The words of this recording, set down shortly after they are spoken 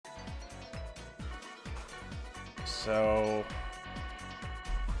So,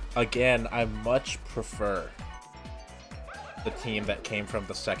 again, I much prefer the team that came from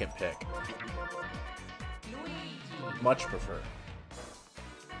the second pick. Much prefer.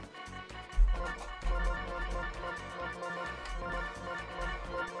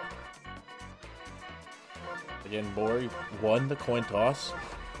 Again, MORI won the coin toss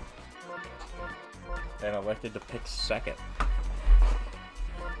and elected to pick second.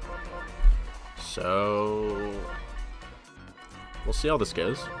 So, we'll see how this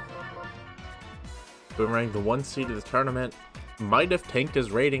goes. Boomerang, the 1 seed of the tournament, might have tanked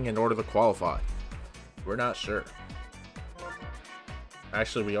his rating in order to qualify. We're not sure.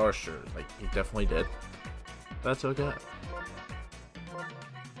 Actually, we are sure. Like, he definitely did. That's okay.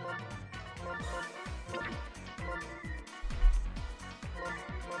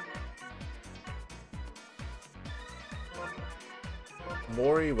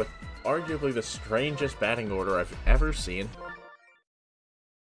 MORI with arguably the strangest batting order I've ever seen.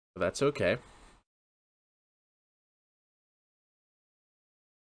 But that's okay.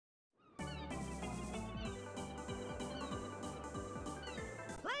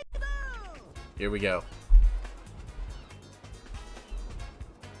 Here we go.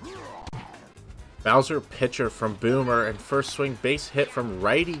 Bowser pitcher from Boomer and first swing base hit from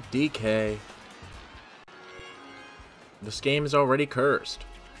righty DK. This game is already cursed.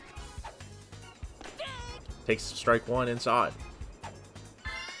 Takes strike one inside.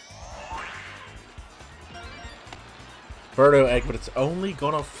 Birdo egg, but it's only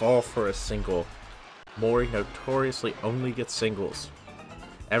gonna fall for a single. MORI notoriously only gets singles.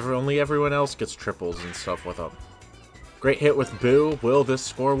 Only everyone else gets triples and stuff with them. Great hit with Boo. Will this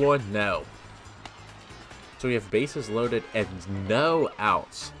score one? No. So we have bases loaded and no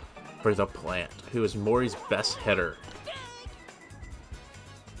outs for the Plant, who is MORI's best hitter.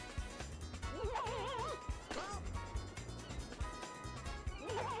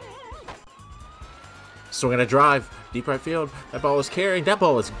 Swinging a drive, deep right field. That ball is carrying. That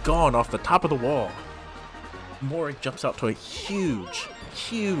ball is gone off the top of the wall. MORI jumps out to a huge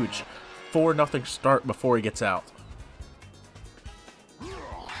 4-0 start before he gets out.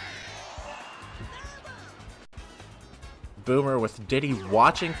 Boomer with Diddy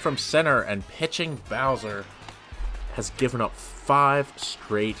watching from center and pitching Bowser has given up 5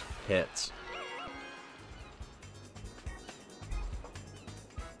 straight hits.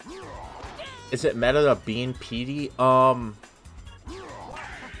 Is it meta to bean PD?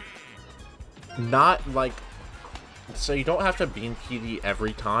 Not like... So you don't have to bean PD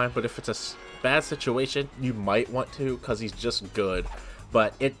every time, but if it's a bad situation, you might want to, because he's just good.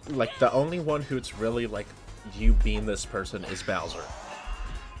 But it, like, the only one who's really, like, you bean this person is Bowser.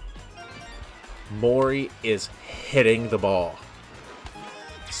 MORI is hitting the ball.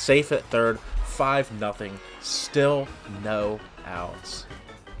 Safe at third, 5-0, still no outs.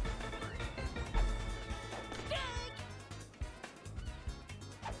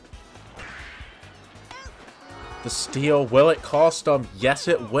 The steal, will it cost him? Yes,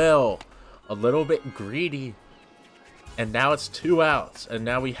 it will. A little bit greedy. And now it's 2 outs. And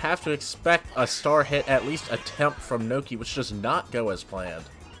now we have to expect a star hit, at least attempt from Noki, which does not go as planned.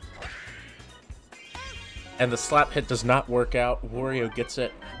 And the slap hit does not work out. Wario gets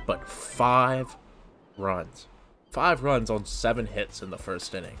it, but 5 runs. 5 runs on 7 hits in the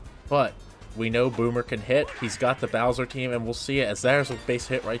first inning. But we know Boomer can hit. He's got the Bowser team, and we'll see it as there's a base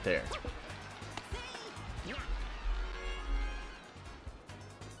hit right there.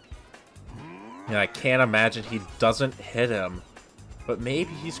 And I can't imagine he doesn't hit him. But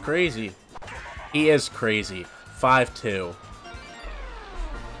maybe he's crazy. He is crazy. 5-2.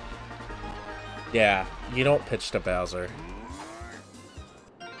 Yeah, you don't pitch to Bowser.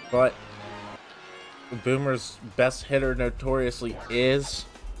 But Boomer's best hitter notoriously is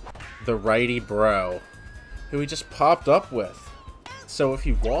the righty bro, who he just popped up with. So if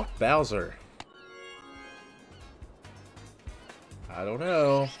you walk Bowser, I don't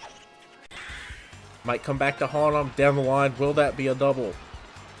know. Might come back to haunt him down the line. Will that be a double?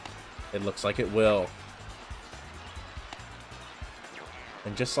 It looks like it will.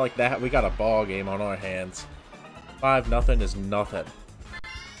 And just like that, we got a ball game on our hands. 5-0 is nothing.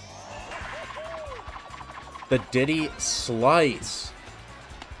 The Diddy slice.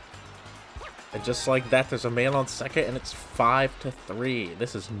 And just like that, there's a man on second, and it's 5-3.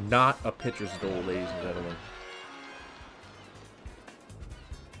 This is not a pitcher's duel, ladies and gentlemen.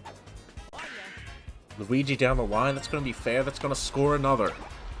 Luigi down the line, that's going to be fair, that's going to score another.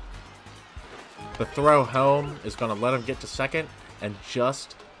 The throw home is going to let him get to second, and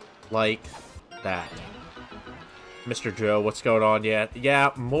just like that, Mr. Joe, what's going on?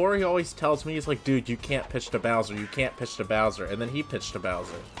 Yeah, Mori always tells me, he's like, dude, you can't pitch to Bowser, you can't pitch to Bowser. And then he pitched to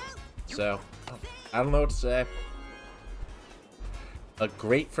Bowser. So, I don't know what to say. A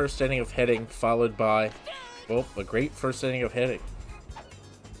great first inning of hitting, followed by, well, a great first inning of hitting.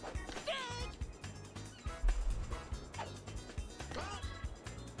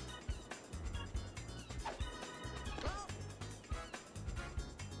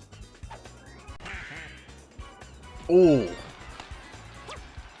 Ooh.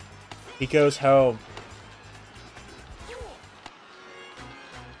 He goes home.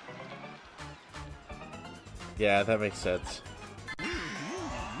 Yeah, that makes sense.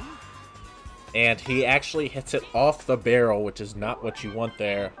 And he actually hits it off the barrel, which is not what you want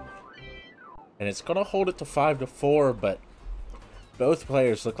there. And it's going to hold it to 5-4, but both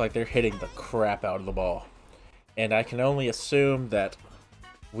players look like they're hitting the crap out of the ball. And I can only assume that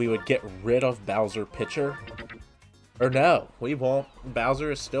we would get rid of Bowser pitcher. Or no, we won't.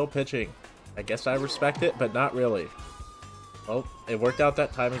 Bowser is still pitching. I guess I respect it, but not really. Well, it worked out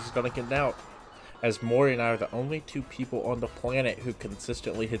that time. He's going to get out. As Mori and I are the only two people on the planet who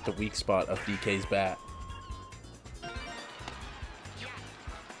consistently hit the weak spot of DK's bat.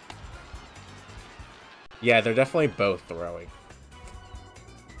 Yeah, they're definitely both throwing.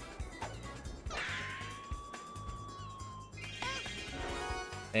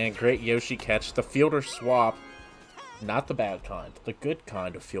 And great Yoshi catch. The fielder swap, not the bad kind, the good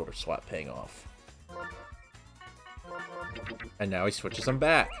kind of fielder swap paying off. And now he switches them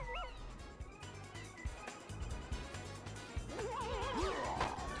back.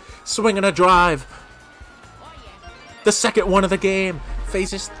 Swing and a drive. The second one of the game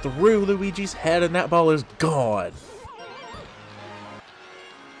phases through Luigi's head and that ball is gone.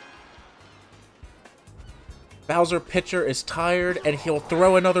 Bowser pitcher is tired and he'll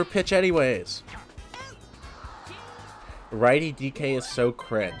throw another pitch anyways. Righty DK is so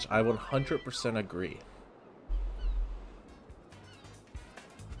cringe. I 100% agree.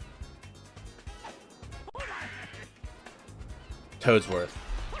 Toadsworth.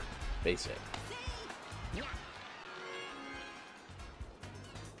 Basic.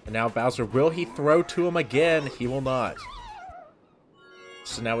 And now Bowser, will he throw to him again? He will not.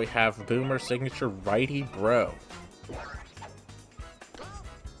 So now we have Boomer signature righty bro.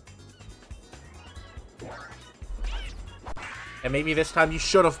 And maybe this time you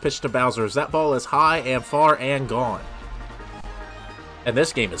should have pitched to Bowser, as that ball is high and far and gone. And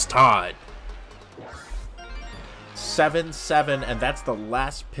this game is tied. 7-7, and that's the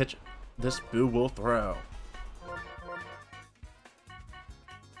last pitch this Boo will throw.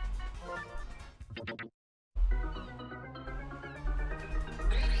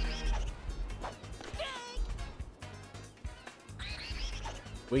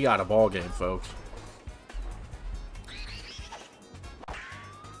 We got a ball game, folks.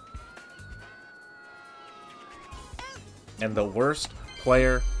 And the worst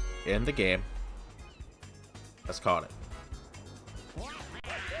player in the game has caught it.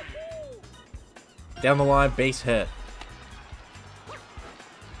 Down the line, base hit.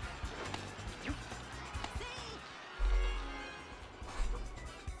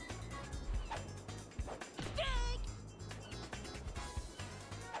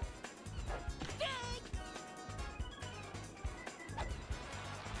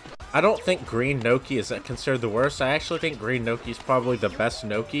 I don't think Green Noki is considered the worst. I actually think Green Noki is probably the best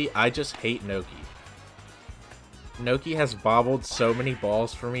Noki. I just hate Noki. Noki has bobbled so many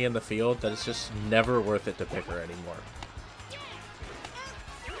balls for me in the field that it's just never worth it to pick her anymore.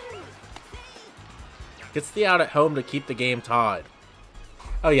 Gets the out at home to keep the game tied.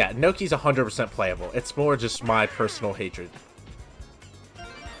 Oh yeah, Noki's 100% playable. It's more just my personal hatred.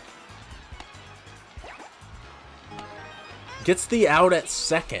 Gets the out at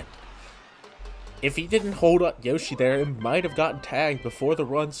second. If he didn't hold up Yoshi there, it might have gotten tagged before the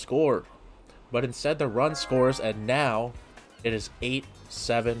run scored. But instead the run scores, and now it is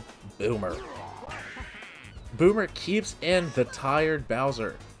 8-7 Boomer. Boomer keeps in the tired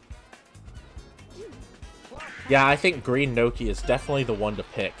Bowser. Yeah, I think Green Noki is definitely the one to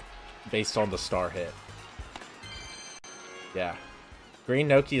pick based on the star hit. Yeah. Green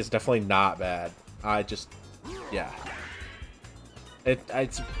Noki is definitely not bad. Yeah.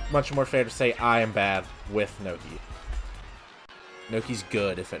 It's much more fair to say I am bad with Noki. Noki's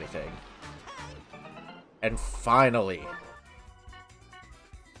good, if anything. And finally,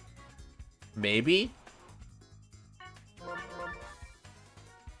 maybe?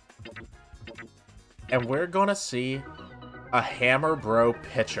 And we're gonna see a Hammer Bro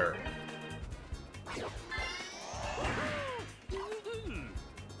pitcher.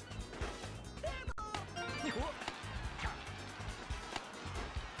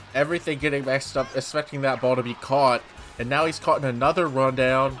 Everything getting messed up, expecting that ball to be caught. And now he's caught in another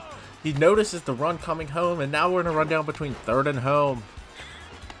rundown. He notices the run coming home, and now we're in a rundown between third and home.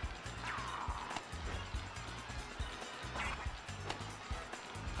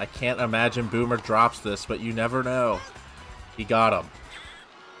 I can't imagine Boomer drops this, but you never know. He got him.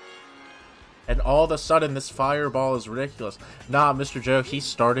 And all of a sudden, this fireball is ridiculous. Nah, Mr. Joe, he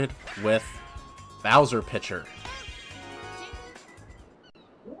started with Bowser pitcher.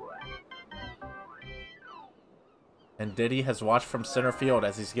 And Diddy has watched from center field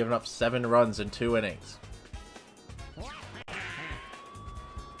as he's given up 7 runs in 2 innings.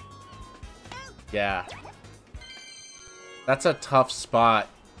 Yeah. That's a tough spot,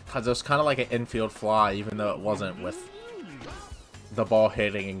 because it was kind of like an infield fly, even though it wasn't, with the ball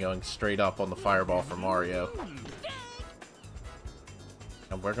hitting and going straight up on the fireball for Mario.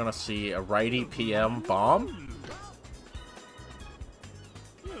 And we're going to see a righty PM bomb.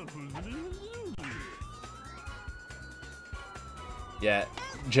 Yeah,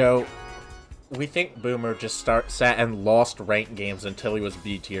 Joe, we think Boomer just sat and lost ranked games until he was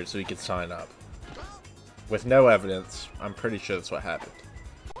B tiered so he could sign up. With no evidence, I'm pretty sure that's what happened.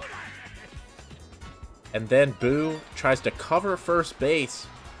 And then Boo tries to cover first base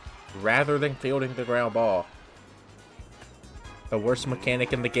rather than fielding the ground ball. The worst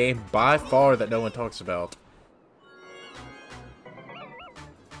mechanic in the game by far that no one talks about.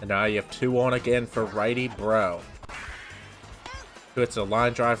 And now you have 2 on again for righty Bro, who hits a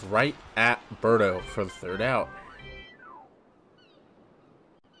line drive right at Birdo for the 3rd out.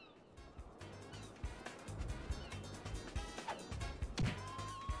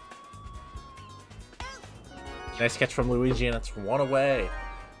 Nice catch from Luigi, and it's 1 away.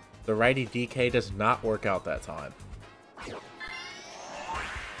 The righty DK does not work out that time.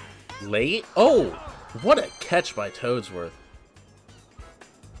 Late? Oh! What a catch by Toadsworth.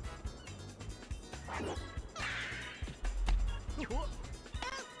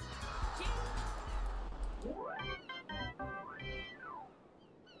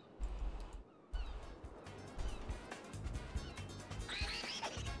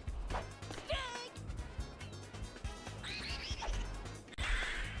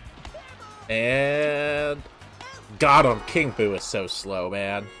 And got him. King Boo is so slow,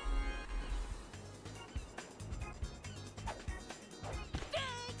 man.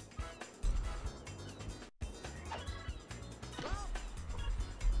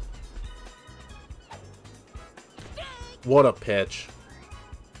 What a pitch.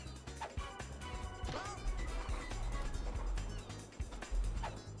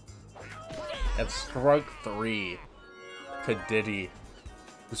 And strike 3 to Diddy,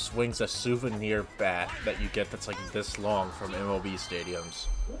 who swings a souvenir bat that you get that's like this long from MLB stadiums.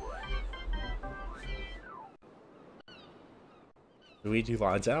 Luigi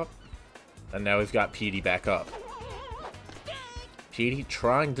lines out, and now we've got Petey back up. Petey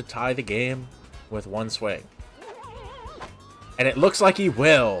trying to tie the game with 1 swing. And it looks like he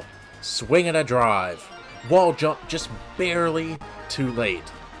will. Swing and a drive. Wall jump just barely too late.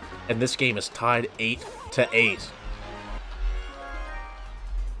 And this game is tied 8-8.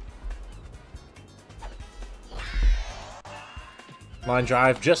 Line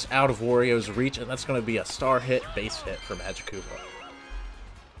drive just out of Wario's reach, and that's going to be a star hit, base hit for Magic Koopa.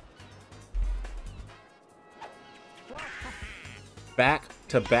 Back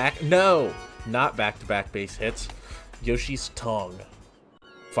to back, no, not back to back base hits. Yoshi's tongue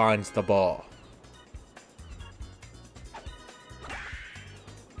finds the ball.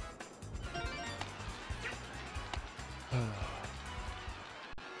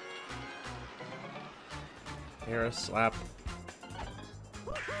 Air slap.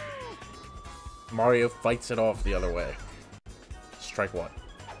 Mario fights it off the other way. Strike 1.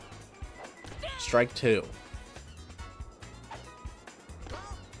 Strike 2.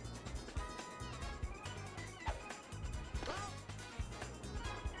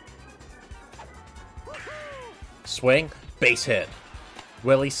 Swing, base hit.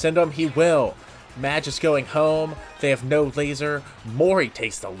 Will he send him? He will. Madge is going home. They have no laser. Mori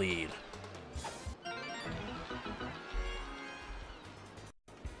takes the lead.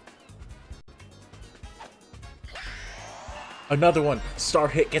 Another one. Star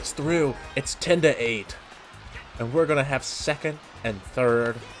hit gets through. It's 10-8. And we're going to have 2nd and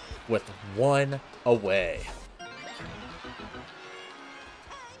 3rd with 1 away.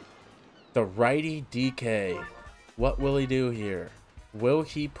 The righty DK. What will he do here? Will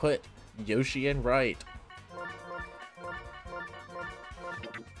he put Yoshi in right?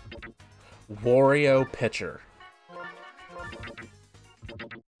 Wario pitcher.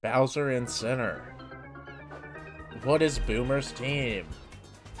 Bowser in center. What is Boomer's team?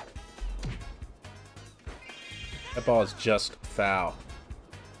 That ball is just foul.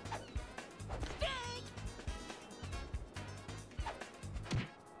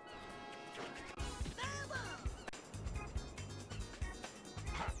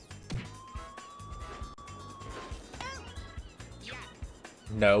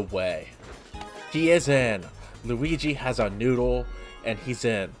 No way. He is in. Luigi has a noodle, and he's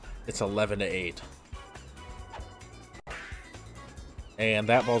in. It's 11-8. And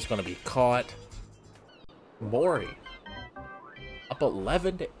that ball's going to be caught. Mori up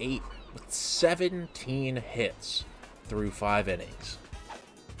 11-8 with 17 hits through 5 innings.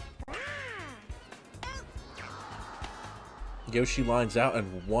 Yoshi lines out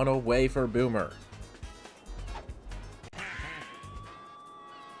and 1 away for Boomer.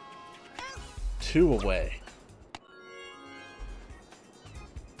 Two away.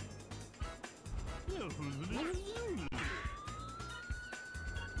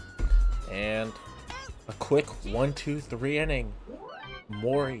 And a quick 1-2-3 inning.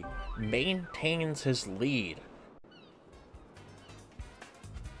 Mori maintains his lead.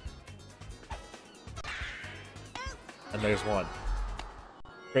 And there's one.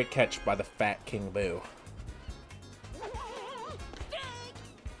 Great catch by the fat King Boo.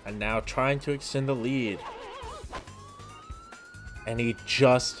 And now trying to extend the lead. And he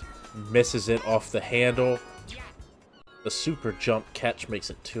just misses it off the handle. The super jump catch makes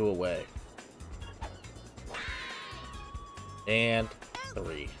it 2 away. And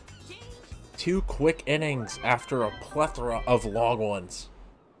 3. 2 quick innings after a plethora of long ones.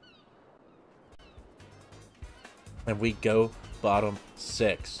 And we go bottom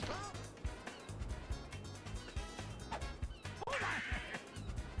 6.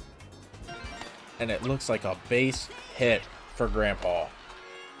 And it looks like a base hit for Grandpa.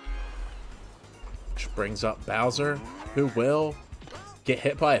 Which brings up Bowser, who will get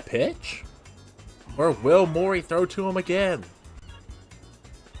hit by a pitch? Or will Mori throw to him again?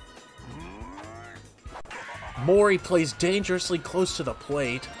 Mori plays dangerously close to the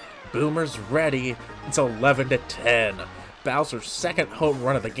plate. Boomer's ready. It's 11-10. Bowser's second home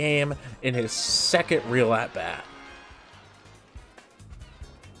run of the game in his second real at-bat.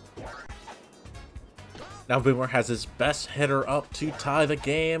 Now Boomer has his best hitter up to tie the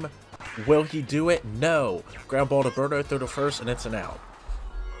game. Will he do it? No. Ground ball to Birdo through to first, and it's an out.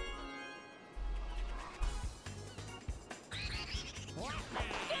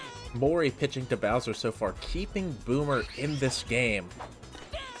 Mori pitching to Bowser so far, keeping Boomer in this game.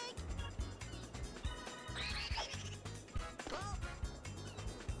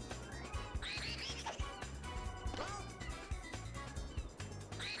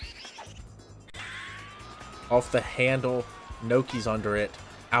 Off the handle, Noki's under it,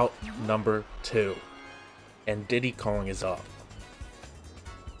 out number 2. And Diddy Kong is up.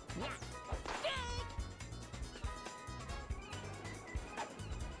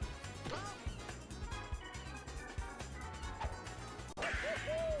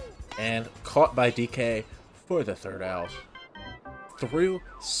 And caught by DK for the third out. Through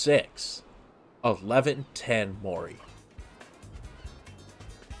 6. 11-10 Mori.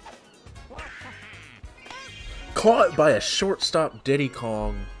 Caught by a shortstop Diddy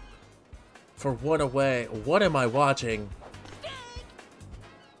Kong for 1 away. What am I watching?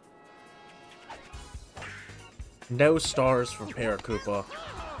 No stars for Paracupa,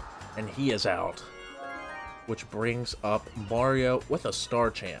 and he is out. Which brings up Mario with a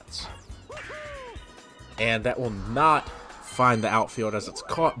star chance. And that will not find the outfield as it's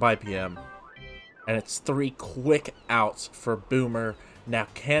caught by PM. And it's 3 quick outs for Boomer. Now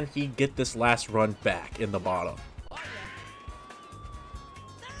can he get this last run back in the bottom?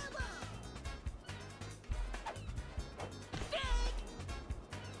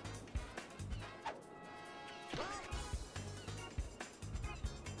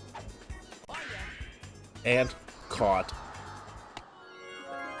 And caught.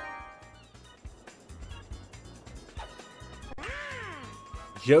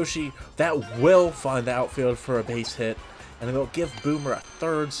 Yoshi, that will find the outfield for a base hit, and it'll give Boomer a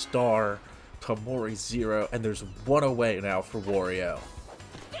 3rd star to Mori 0, and there's 1 away now for Wario.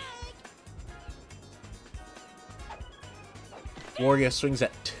 Wario swings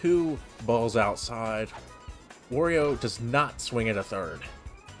at 2 balls outside. Wario does not swing at a 3rd.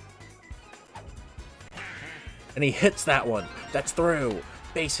 And he hits that one. That's through.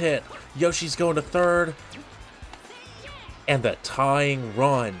 Base hit. Yoshi's going to 3rd. And the tying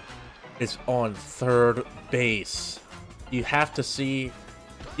run is on 3rd base. You have to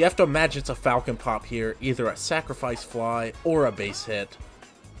imagine it's a Falcon Pop here. Either a sacrifice fly or a base hit.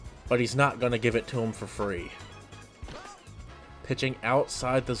 But he's not going to give it to him for free. pitching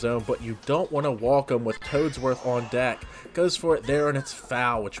outside the zone, but you don't want to walk him with Toadsworth on deck. Goes for it there, and it's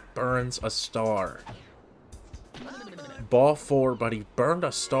foul, which burns a star. Ball 4, but he burned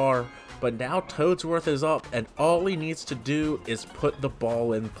a star, but now Toadsworth is up, and all he needs to do is put the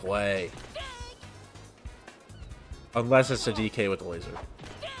ball in play. Unless it's a DK with the laser.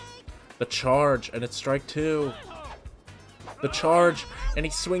 The charge, and it's strike 2. The charge, and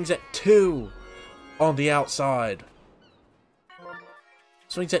he swings at 2 on the outside.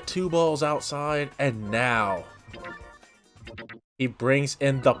 Swings at 2 balls outside, and now he brings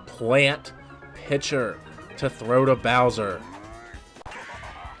in the plant pitcher to throw to Bowser.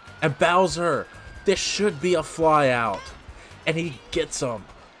 And Bowser, this should be a fly out. And he gets him.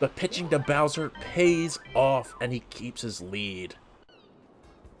 The pitching to Bowser pays off, and he keeps his lead.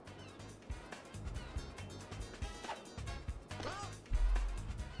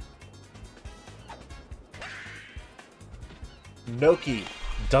 Noki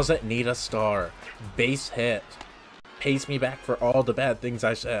doesn't need a star. Base hit. Pays me back for all the bad things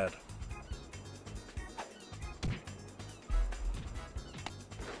I said.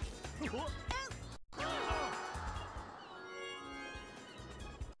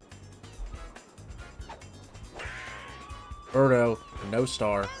 Birdo, no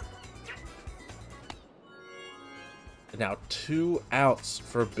star. Now 2 outs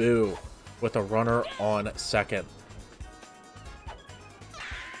for Boo with a runner on second.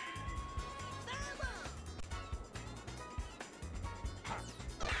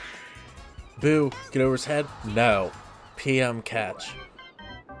 Boo, get over his head? No. PM catch.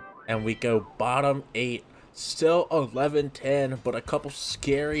 And we go bottom 8. Still 11-10, but a couple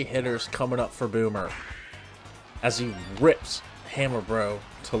scary hitters coming up for Boomer. As he rips Hammer Bro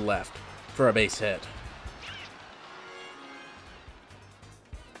to left for a base hit.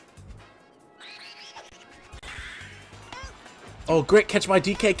 Oh, great catch by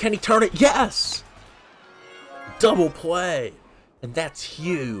DK. Can he turn it? Yes! Double play. And that's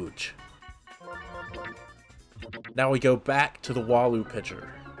huge. Now we go back to the Walu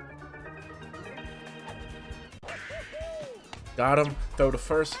pitcher. Got him. Throw to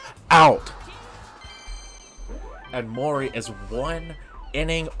first. Out. And Mori is 1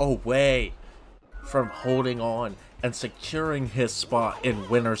 inning away from holding on and securing his spot in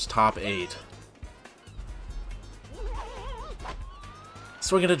winner's top 8.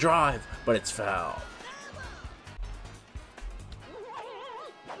 Swinging a drive, but it's foul.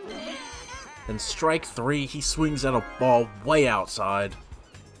 And strike 3, he swings at a ball way outside.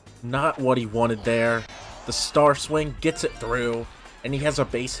 Not what he wanted there. The star swing gets it through, and he has a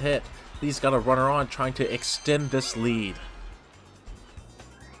base hit. He's got a runner on trying to extend this lead.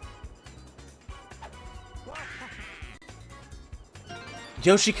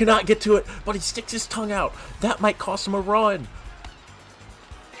 Yoshi cannot get to it, but he sticks his tongue out. That might cost him a run.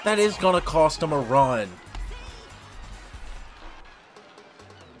 That is going to cost him a run.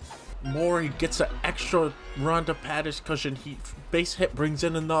 Mori gets an extra run to pad his cushion. Base hit brings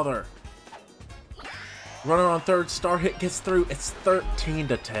in another. Runner on third, star hit gets through. It's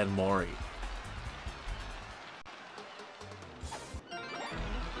 13-10 Mori.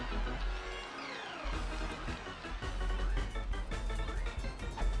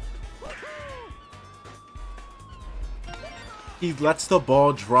 He lets the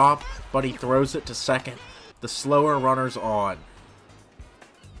ball drop, but he throws it to second. The slower runner's on.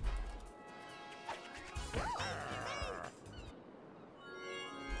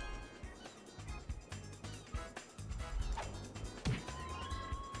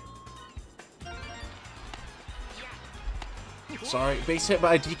 Sorry, base hit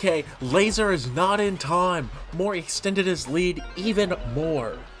by DK. Laser is not in time. Mori extended his lead even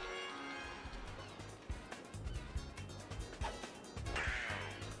more.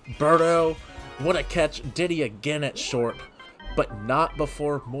 Birdo, what a catch. Diddy again at short, but not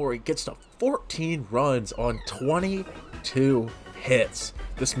before Mori gets to 14 runs on 22 hits.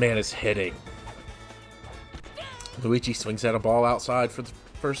 This man is hitting. Luigi swings at a ball outside for the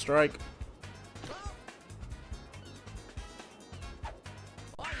first strike.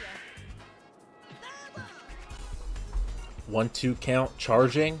 One-two count,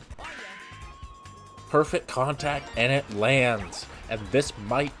 charging. Perfect contact, and it lands. And this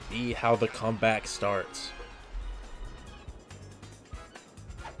might be how the comeback starts.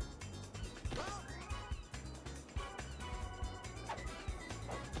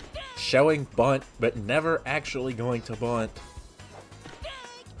 Showing bunt, but never actually going to bunt.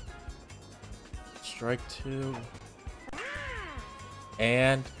 Strike 2.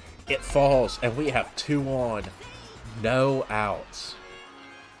 And it falls, and we have 2 on. No outs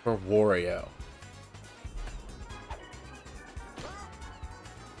for Wario.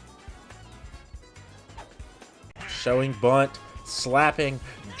 Showing bunt, slapping,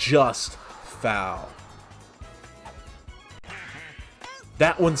 just foul.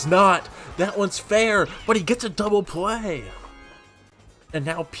 That one's not. That one's fair, but he gets a double play. And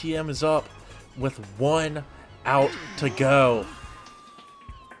now PM is up with 1 out to go.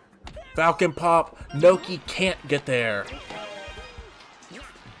 Falcon pop. Noki can't get there.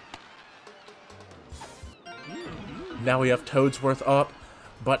 Now we have Toadsworth up,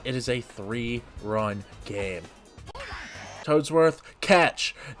 but it is a 3-run game. Toadsworth,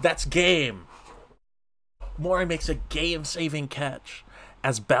 catch. That's game. Mori makes a game-saving catch.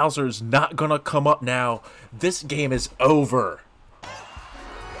 As Bowser's not gonna come up now, this game is over.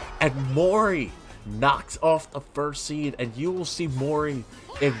 And Mori knocks off the first seed, and you will see Mori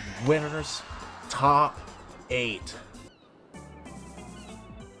in winners top 8.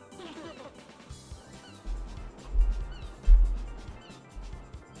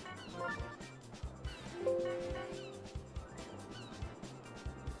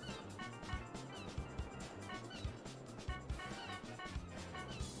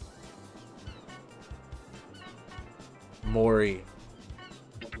 Mori.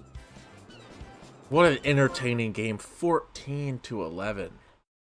 What an entertaining game, 14-11.